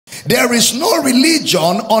There is no religion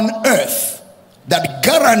on earth that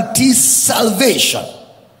guarantees salvation.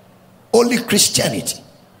 Only Christianity.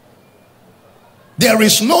 There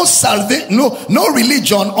is no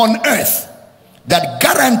religion on earth that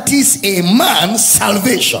guarantees a man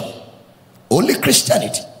salvation. Only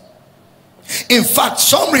Christianity. In fact,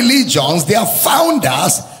 some religions, their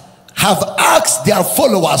founders have asked their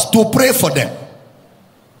followers to pray for them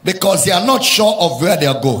because they are not sure of where they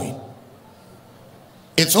are going.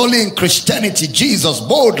 It's only in Christianity Jesus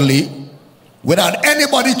boldly, without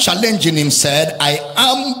anybody challenging him, said, I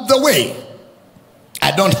am the way.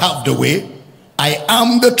 I don't have the way. I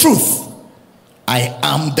am the truth. I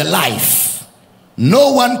am the life.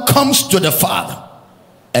 No one comes to the Father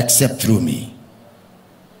except through me.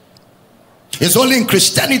 It's only in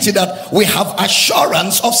Christianity that we have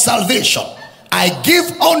assurance of salvation. I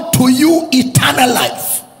give unto you eternal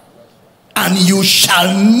life, and you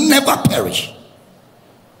shall never perish.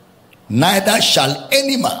 Neither shall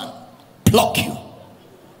any man pluck you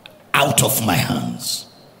out of my hands.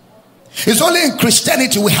 It's only in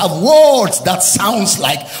Christianity we have words that sounds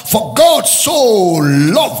like, for God so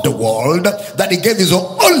loved the world that he gave his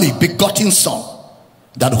only begotten Son,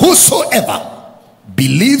 that whosoever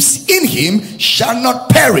believes in him shall not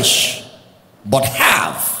perish, but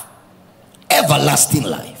have everlasting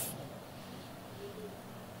life.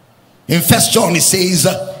 In 1 John it says,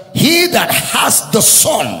 he that has the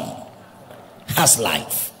Son has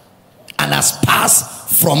life, and has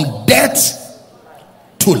passed from death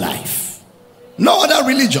to life. No other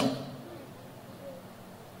religion.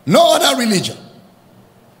 No other religion.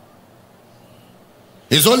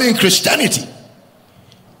 It's only in Christianity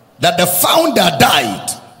that the founder died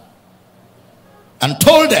and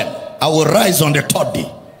told them, I will rise on the third day.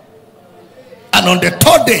 And on the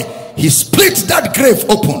third day, he split that grave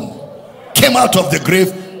open, came out of the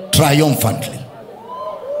grave triumphantly.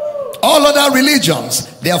 All other religions,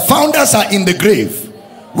 their founders are in the grave,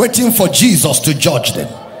 waiting for Jesus to judge them.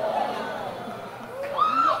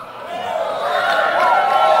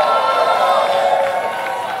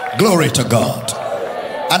 Glory to God.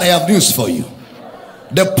 And I have news for you.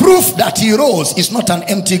 The proof that he rose is not an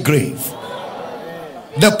empty grave.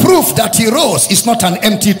 The proof that he rose is not an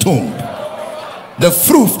empty tomb. The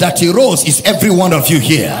proof that he rose is every one of you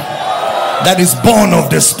here that is born of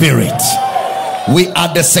the Spirit. We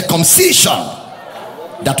are the circumcision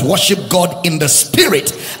that worship God in the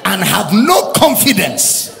Spirit and have no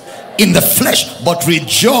confidence in the flesh, but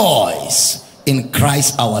rejoice in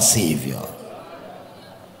Christ our Savior.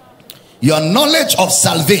 Your knowledge of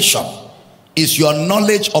salvation is your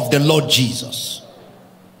knowledge of the Lord Jesus.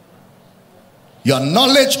 Your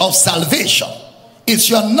knowledge of salvation is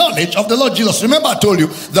your knowledge of the Lord Jesus. Remember, I told you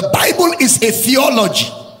the Bible is a theology.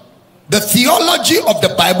 The theology of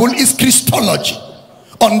the Bible is Christology.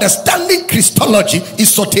 Understanding Christology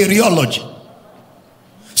is soteriology.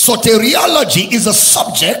 Soteriology is a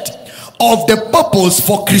subject of the purpose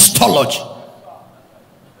for Christology.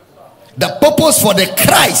 The purpose for the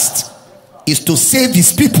Christ is to save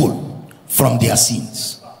his people from their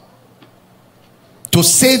sins. To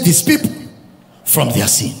save his people from their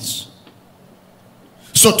sins.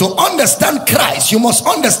 So to understand Christ, you must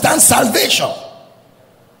understand salvation.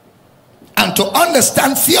 And to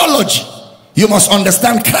understand theology, you must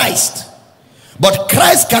understand Christ. But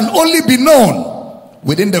Christ can only be known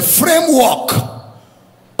within the framework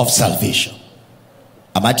of salvation.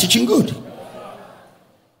 Am I teaching good?